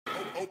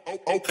What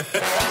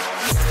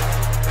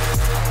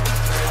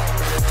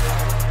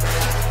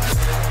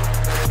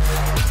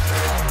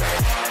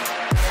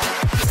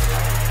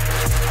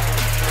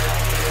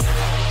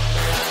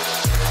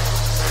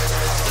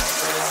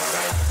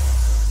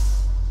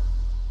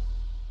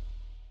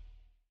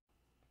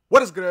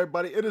is good,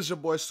 everybody? It is your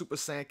boy Super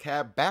Saiyan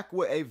Cab back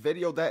with a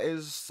video that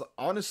is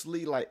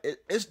honestly like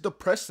it's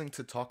depressing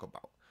to talk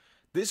about.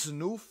 This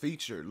new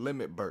feature,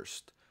 Limit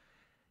Burst,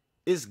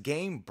 is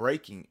game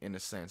breaking in a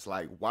sense.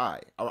 Like, why?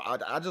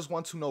 I just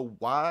want to know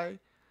why.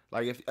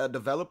 Like, if a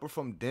developer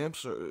from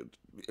Dimps, or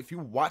if you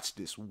watch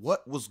this,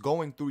 what was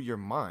going through your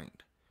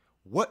mind?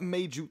 What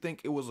made you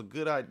think it was a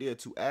good idea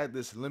to add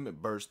this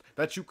Limit Burst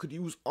that you could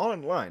use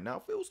online? Now,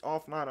 if it was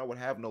offline, I would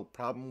have no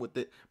problem with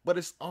it, but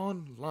it's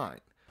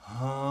online.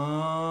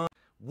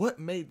 What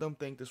made them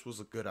think this was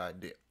a good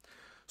idea?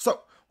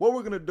 So what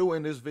we're gonna do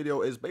in this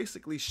video is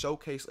basically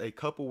showcase a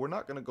couple. We're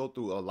not gonna go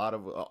through a lot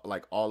of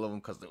like all of them,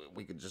 because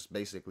we could just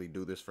basically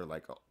do this for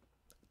like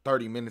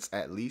 30 minutes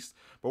at least,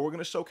 but we're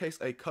gonna showcase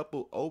a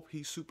couple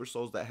OP Super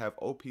Souls that have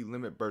OP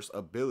Limit Burst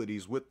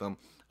abilities with them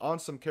on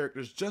some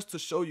characters, just to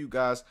show you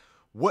guys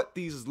what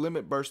these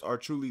Limit Bursts are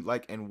truly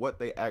like and what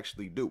they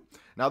actually do.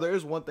 Now, there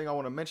is one thing I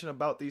want to mention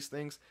about these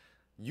things.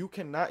 You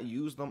cannot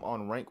use them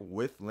on rank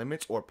with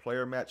limits or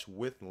player match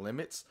with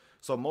limits.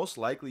 So most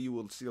likely you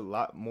will see a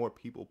lot more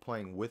people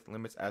playing with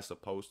limits as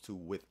opposed to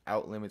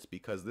without limits,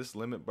 because this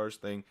Limit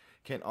Burst thing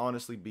can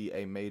honestly be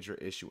a major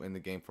issue in the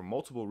game for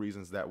multiple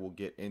reasons that we'll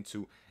get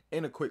into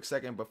in a quick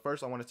second. But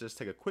first, I want to just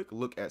take a quick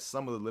look at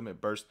some of the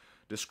Limit Burst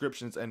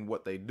descriptions and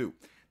what they do.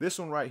 This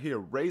one right here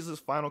raises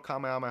final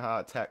Kamehameha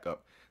attack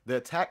up. The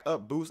attack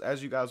up boost,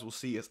 as you guys will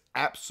see, is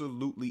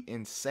absolutely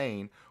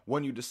insane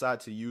when you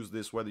decide to use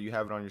this, whether you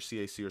have it on your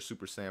CAC or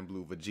Super Saiyan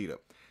Blue Vegeta.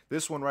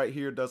 This one right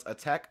here does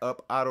attack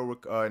up auto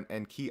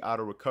and key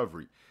auto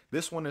recovery.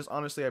 This one is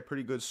honestly a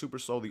pretty good Super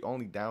Soul. The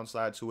only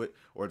downside to it,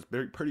 or it's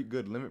pretty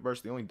good Limit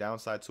Burst, the only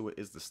downside to it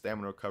is the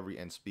stamina recovery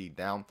and speed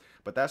down.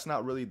 But that's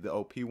not really the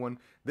OP one.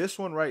 This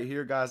one right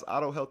here, guys,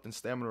 auto health and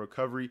stamina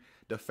recovery.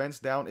 Defense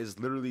down is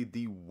literally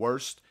the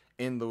worst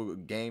in the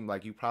game.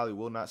 Like, you probably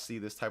will not see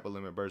this type of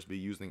Limit Burst be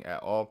using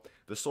at all.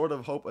 The Sword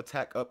of Hope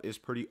attack up is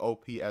pretty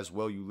OP as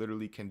well. You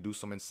literally can do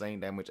some insane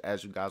damage,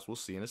 as you guys will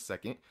see in a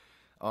second.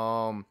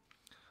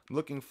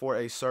 Looking for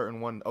a certain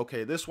one.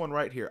 Okay, this one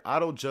right here,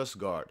 auto just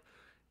guard.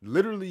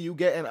 Literally, you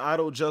get an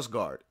auto just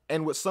guard,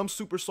 and with some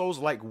Super Souls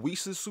like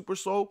Whis' Super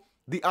Soul,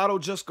 the auto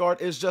just guard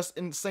is just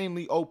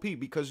insanely OP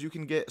because you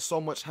can get so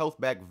much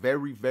health back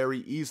very, very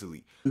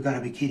easily. You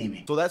gotta be kidding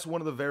me. So that's one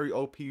of the very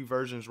OP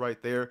versions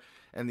right there.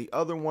 And the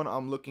other one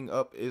I'm looking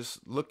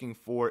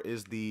for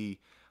is the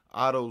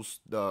auto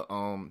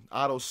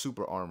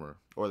super armor,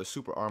 or the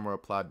super armor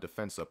applied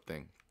defense up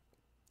thing.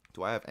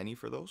 Do I have any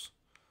for those?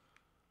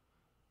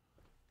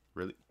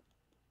 Really?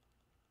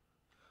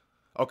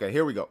 Okay,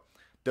 here we go.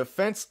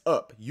 Defense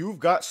up. You've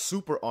got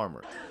super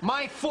armor.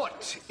 My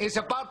foot is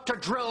about to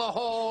drill a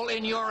hole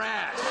in your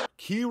ass.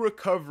 Key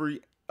recovery,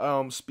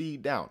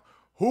 speed down.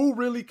 Who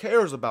really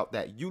cares about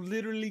that? You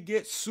literally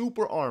get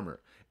super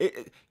armor.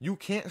 You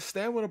can't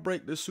stamina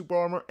break this super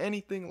armor,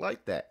 anything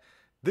like that.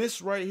 This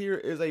right here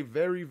is a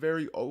very,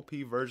 very OP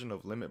version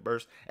of Limit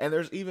Burst, and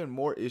there's even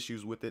more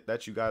issues with it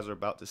that you guys are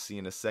about to see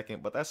in a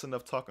second, but that's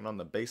enough talking on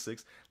the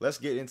basics. Let's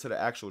get into the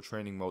actual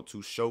training mode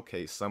to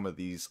showcase some of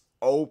these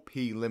OP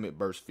Limit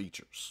Burst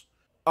features.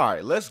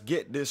 Alright, let's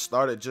get this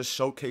started just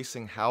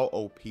showcasing how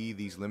OP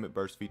these Limit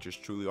Burst features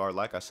truly are.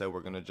 Like I said, we're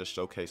going to just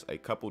showcase a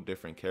couple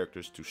different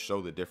characters to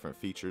show the different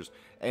features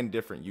and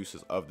different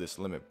uses of this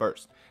Limit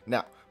Burst.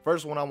 Now,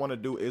 first one I want to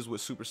do is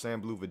with Super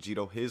Saiyan Blue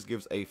Vegeta. His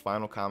gives a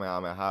final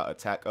Kamehameha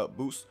attack up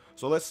boost.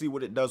 So let's see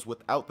what it does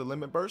without the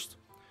Limit Burst.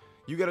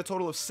 You get a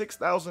total of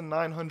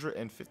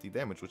 6,950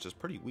 damage, which is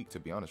pretty weak, to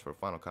be honest, for a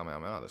final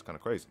Kamehameha. That's kind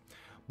of crazy.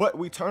 But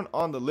we turn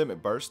on the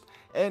Limit Burst,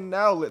 and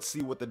now let's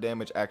see what the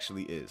damage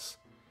actually is.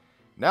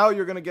 Now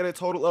you're going to get a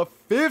total of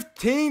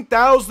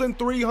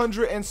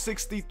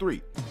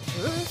 15,363.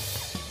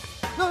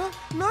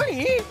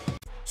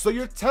 So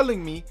you're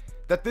telling me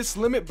that this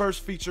Limit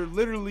Burst feature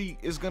literally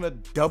is going to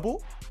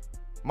double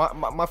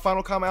my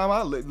final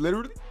Kamehameha?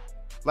 Literally?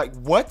 Like,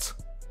 what?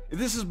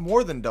 This is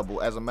more than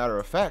double, as a matter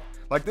of fact.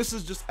 Like, this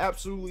is just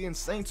absolutely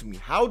insane to me.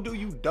 How do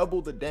you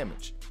double the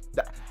damage?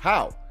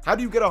 How? How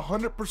do you get a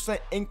 100%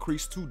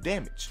 increase to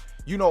damage?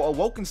 You know,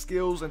 awoken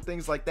skills and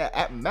things like that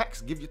at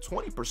max give you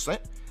 20%,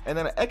 and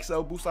then an XL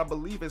boost, I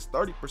believe, is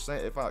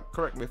 30%.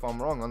 Correct me if I'm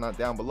wrong on that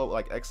down below,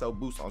 like XL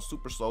boost on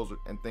Super Souls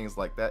and things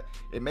like that.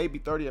 It may be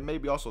 30, it may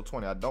be also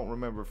 20. I don't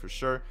remember for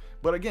sure.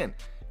 But again,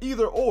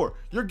 either or,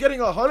 you're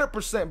getting a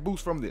 100%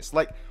 boost from this.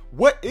 Like,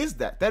 what is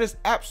that? That is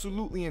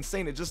absolutely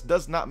insane. It just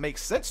does not make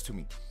sense to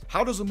me.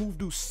 How does a move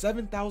do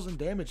 7,000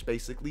 damage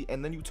basically,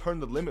 and then you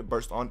turn the Limit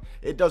Burst on,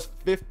 it does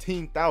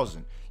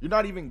 15,000? You're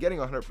not even getting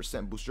a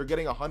 100% boost. You're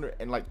getting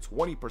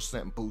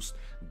 120% boost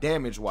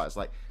damage wise.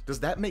 Like,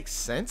 does that make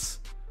sense?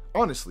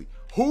 Honestly,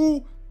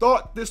 who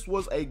thought this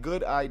was a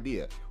good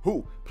idea?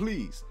 Who?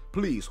 Please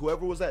Please,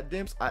 whoever was at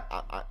Dimps,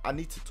 I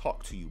need to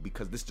talk to you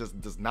because this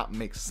just does not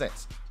make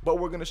sense. But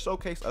we're gonna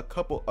showcase a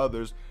couple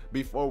others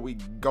before we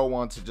go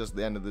on to just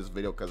the end of this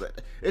video because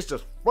it's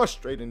just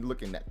frustrating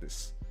looking at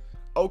this.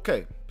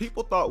 Okay,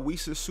 people thought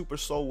Whis' Super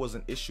Soul was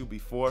an issue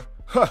before.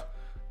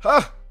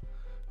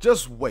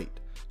 Just wait.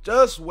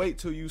 Just wait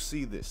till you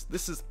see this.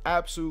 This is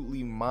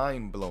absolutely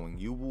mind-blowing.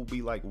 You will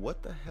be like,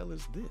 what the hell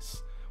is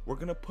this? We're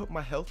gonna put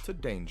my health to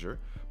danger,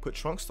 put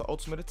Trunks to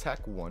ultimate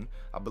attack 1.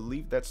 I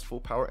believe that's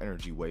full power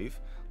energy wave.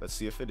 Let's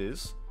see if it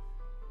is.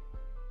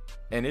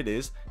 And it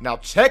is. Now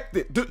check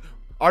this. Dude,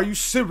 are you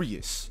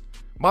serious?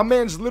 My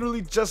man's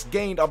literally just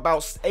gained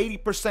about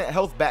 80%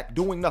 health back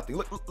doing nothing.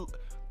 Look.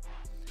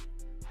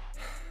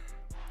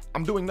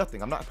 I'm doing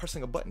nothing. I'm not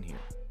pressing a button here.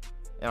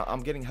 And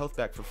I'm getting health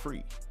back for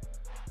free.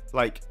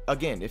 Like,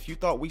 again, if you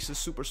thought Whis'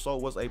 Super Soul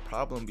was a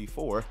problem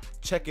before,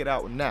 check it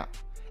out now.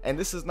 And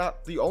this is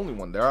not the only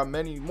one. There are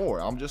many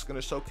more. I'm just going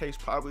to showcase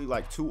probably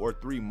like 2 or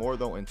 3 more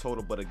though in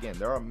total. But again,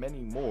 there are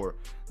many more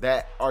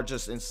that are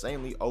just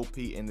insanely OP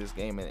in this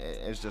game. And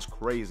it's just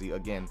crazy,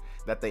 again,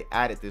 that they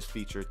added this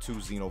feature to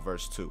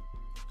Xenoverse 2.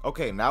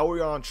 Okay, now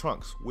we are on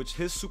Trunks, which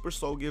his Super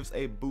Soul gives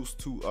a boost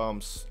to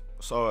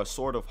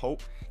Sword of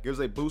Hope. Gives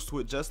a boost to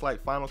it just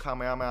like Final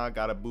Kamehameha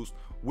got a boost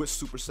with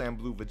Super Saiyan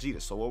Blue Vegeta.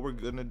 So what we're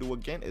gonna do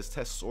again is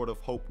test Sword of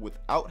Hope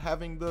without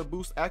having the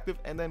boost active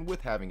and then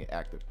with having it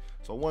active.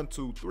 So 1,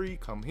 2, 3,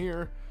 come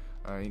here.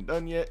 I ain't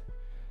done yet.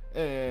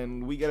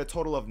 And we get a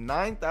total of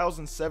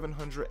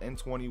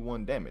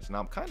 9,721 damage. Now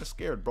I'm kind of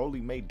scared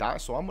Broly may die,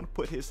 so I'm gonna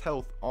put his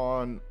health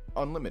on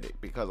unlimited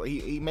because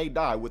he may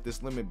die with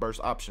this limit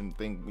burst option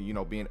thing, you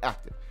know, being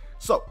active.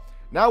 So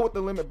now with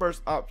the limit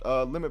burst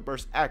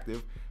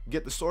active,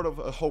 get the Sword of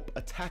Hope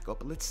attack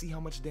up. Let's see how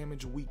much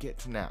damage we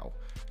get now.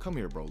 Come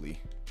here, Broly.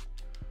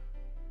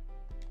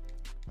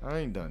 I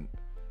ain't done.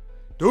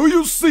 Do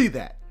you see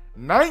that?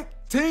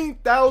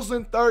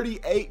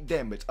 19,038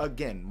 damage.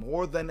 Again,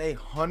 more than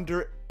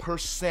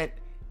 100%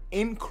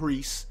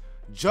 increase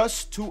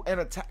just to an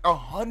attack.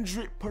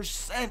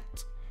 100%.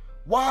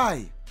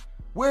 Why?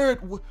 Where?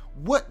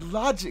 What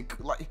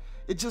logic? Like,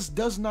 it just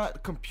does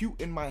not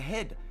compute in my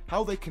head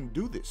how they can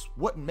do this.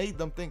 What made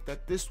them think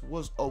that this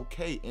was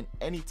okay in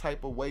any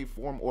type of way,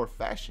 form, or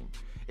fashion?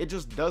 It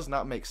just does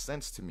not make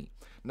sense to me.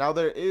 Now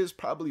there is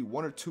probably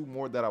 1 or 2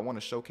 more that I want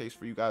to showcase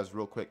for you guys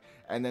real quick,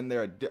 and then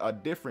there are a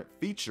different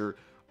feature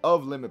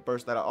of Limit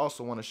Burst that I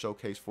also want to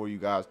showcase for you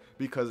guys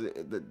because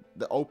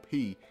the OP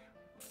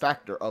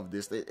factor of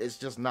this, it's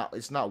just not,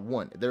 it's not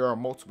one. There are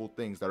multiple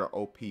things that are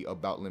OP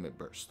about Limit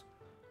Burst.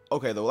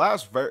 Okay, the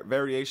last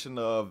variation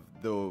of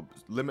the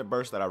Limit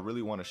Burst that I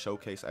really want to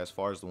showcase as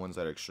far as the ones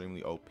that are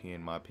extremely OP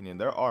in my opinion,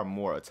 there are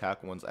more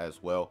attack ones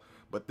as well,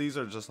 but these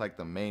are just like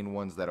the main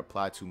ones that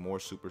apply to more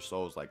Super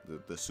Souls, like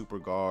the Super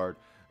Guard,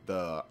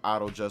 the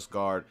Auto Just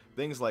Guard,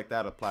 things like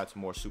that apply to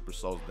more Super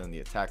Souls than the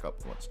attack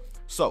up ones.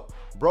 So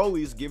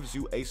Broly's gives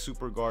you a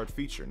Super Guard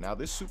feature. Now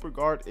this Super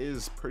Guard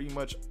is pretty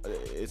much,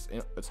 it's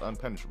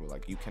unpenetrable.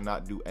 Like, you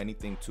cannot do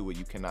anything to it.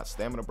 You cannot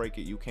stamina break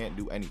it. You can't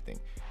do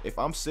anything. If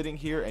I'm sitting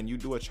here and you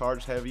do a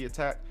charged heavy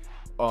attack,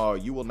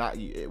 you will not,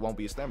 it won't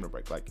be a stamina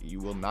break. Like, you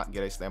will not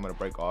get a stamina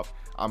break off.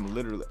 I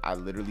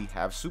literally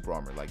have super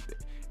armor. Like,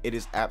 it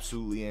is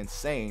absolutely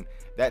insane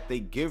that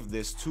they give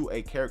this to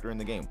a character in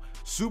the game.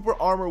 Super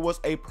armor was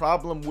a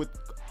problem with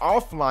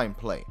offline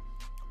play.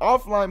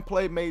 Offline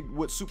play made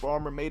with super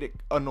armor made it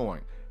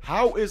annoying.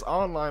 How is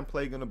online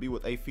play gonna be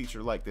with a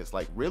feature like this?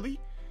 Like, really?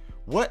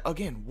 What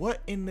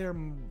in their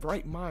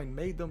right mind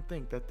made them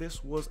think that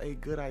this was a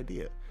good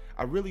idea?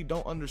 I really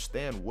don't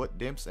understand what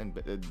Dimps and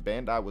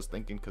Bandai was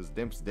thinking, because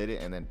Dimps did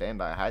it and then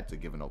Bandai had to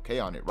give an okay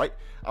on it, right?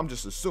 I'm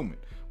just assuming.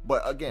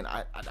 But again,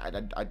 I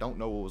don't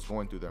know what was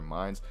going through their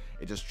minds.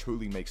 It just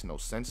truly makes no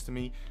sense to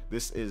me.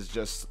 This is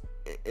just,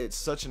 it's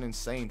such an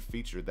insane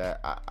feature that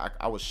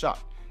I was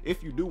shocked.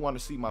 If you do want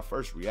to see my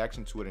first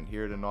reaction to it and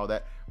hear it and all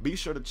that, be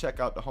sure to check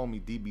out the homie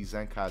DB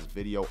Zenkai's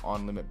video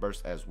on Limit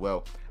Burst as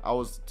well. It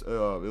was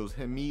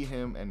me,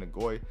 him, and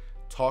Nagoy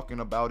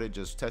talking about it,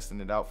 just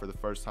testing it out for the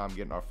first time,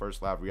 getting our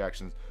first live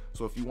reactions.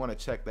 So if you want to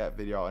check that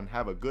video out and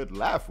have a good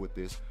laugh with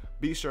this,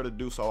 be sure to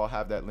do so. I'll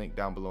have that link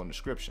down below in the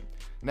description.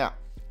 Now,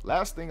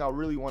 last thing I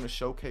really want to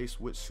showcase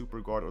with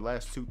Super Guard, or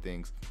last 2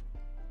 things,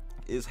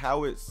 is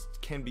how it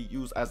can be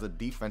used as a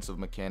defensive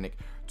mechanic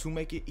to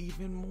make it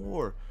even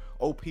more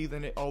OP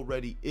than it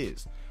already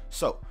is.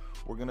 So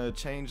we're gonna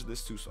change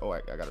this to, oh,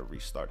 I gotta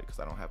restart it because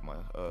I don't have my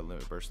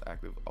Limit Burst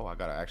active. Oh, I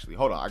gotta actually,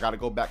 hold on, I gotta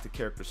go back to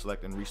character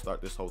select and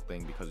restart this whole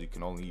thing because you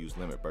can only use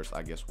Limit Burst,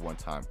 I guess, 1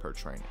 time per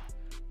training.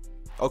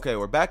 Okay,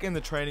 we're back in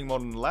the training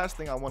mode, and the last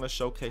thing I want to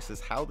showcase is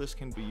how this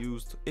can be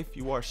used if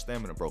you are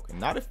stamina broken.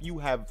 Not if you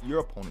have your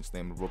opponent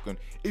stamina broken,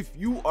 if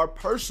you are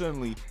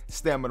personally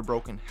stamina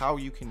broken, how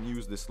you can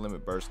use this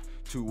Limit Burst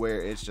to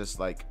where it's just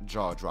like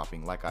jaw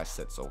dropping, like I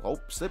said. So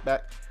sit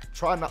back,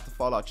 try not to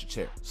fall out your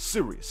chair,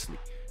 seriously.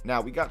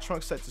 Now we got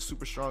Trunks set to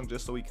super strong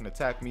just so he can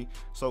attack me.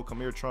 So come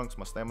here, Trunks,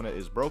 my stamina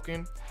is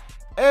broken,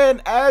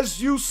 and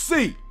as you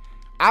see,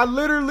 I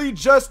literally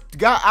just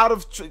got out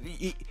of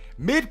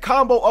mid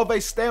combo of a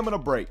stamina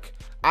break.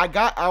 I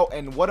got out,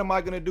 and what am I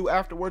going to do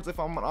afterwards if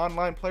I'm an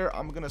online player?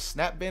 I'm going to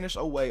snap banish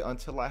away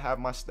until I have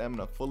my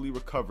stamina fully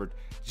recovered,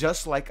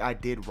 just like I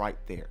did right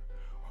there.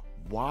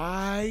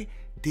 Why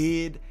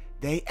did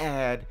they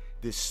add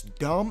this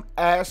dumb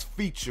ass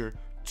feature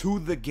to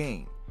the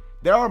game?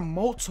 There are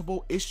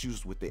multiple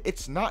issues with it.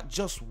 It's not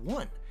just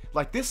one.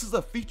 Like, this is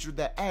a feature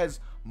that adds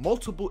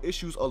multiple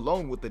issues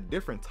alone with a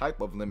different type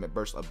of limit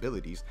burst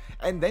abilities,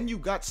 and then you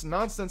got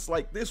nonsense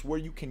like this where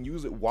you can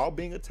use it while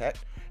being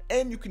attacked,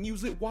 and you can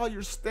use it while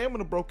your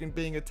stamina broken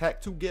being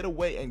attacked to get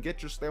away and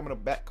get your stamina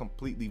back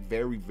completely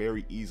very,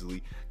 very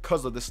easily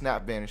because of the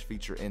snap vanish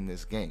feature in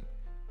this game.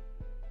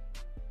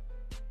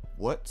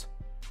 What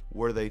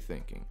were they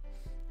thinking?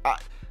 I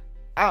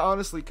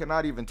honestly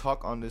cannot even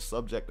talk on this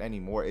subject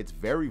anymore. It's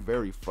very,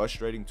 very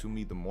frustrating to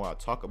me the more I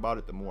talk about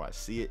it, the more I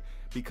see it,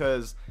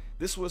 because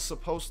this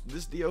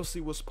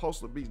DLC was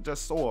supposed to be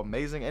just so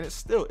amazing, and it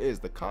still is.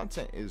 The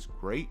content is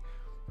great,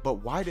 but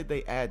why did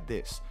they add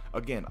this?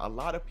 Again, a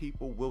lot of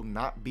people will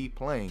not be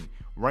playing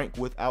rank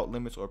without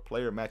limits or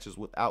player matches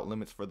without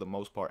limits for the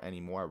most part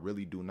anymore. I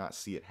really do not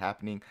see it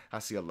happening. I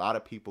see a lot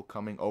of people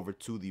coming over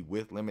to the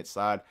with limit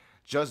side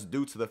just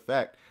due to the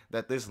fact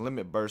that this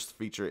limit burst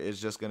feature is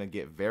just going to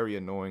get very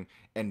annoying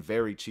and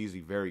very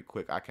cheesy very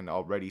quick. I can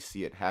already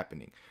see it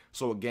happening.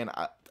 So again,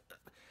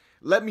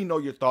 let me know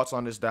your thoughts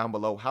on this down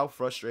below. How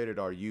frustrated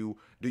are you?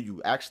 Do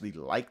you actually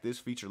like this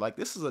feature? Like,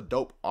 this is a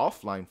dope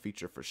offline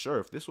feature for sure.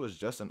 If this was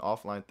just an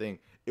offline thing,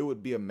 it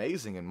would be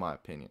amazing in my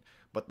opinion.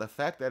 But the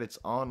fact that it's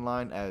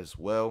online as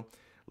well,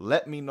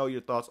 let me know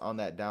your thoughts on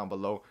that down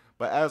below.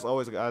 But as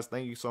always, guys,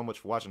 thank you so much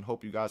for watching.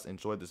 Hope you guys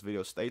enjoyed this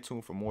video. Stay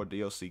tuned for more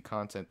DLC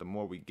content. The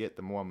more we get,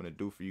 the more I'm going to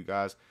do for you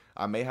guys.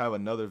 I may have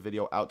another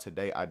video out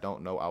today. I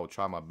don't know. I will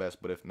try my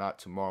best. But if not,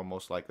 tomorrow,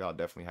 most likely, I'll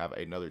definitely have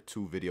another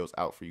 2 videos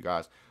out for you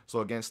guys. So,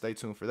 again, stay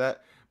tuned for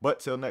that.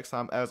 But till next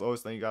time, as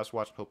always, thank you guys for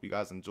watching. Hope you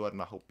guys enjoyed,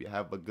 and I hope you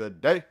have a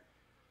good day.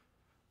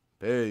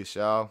 Peace,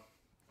 y'all.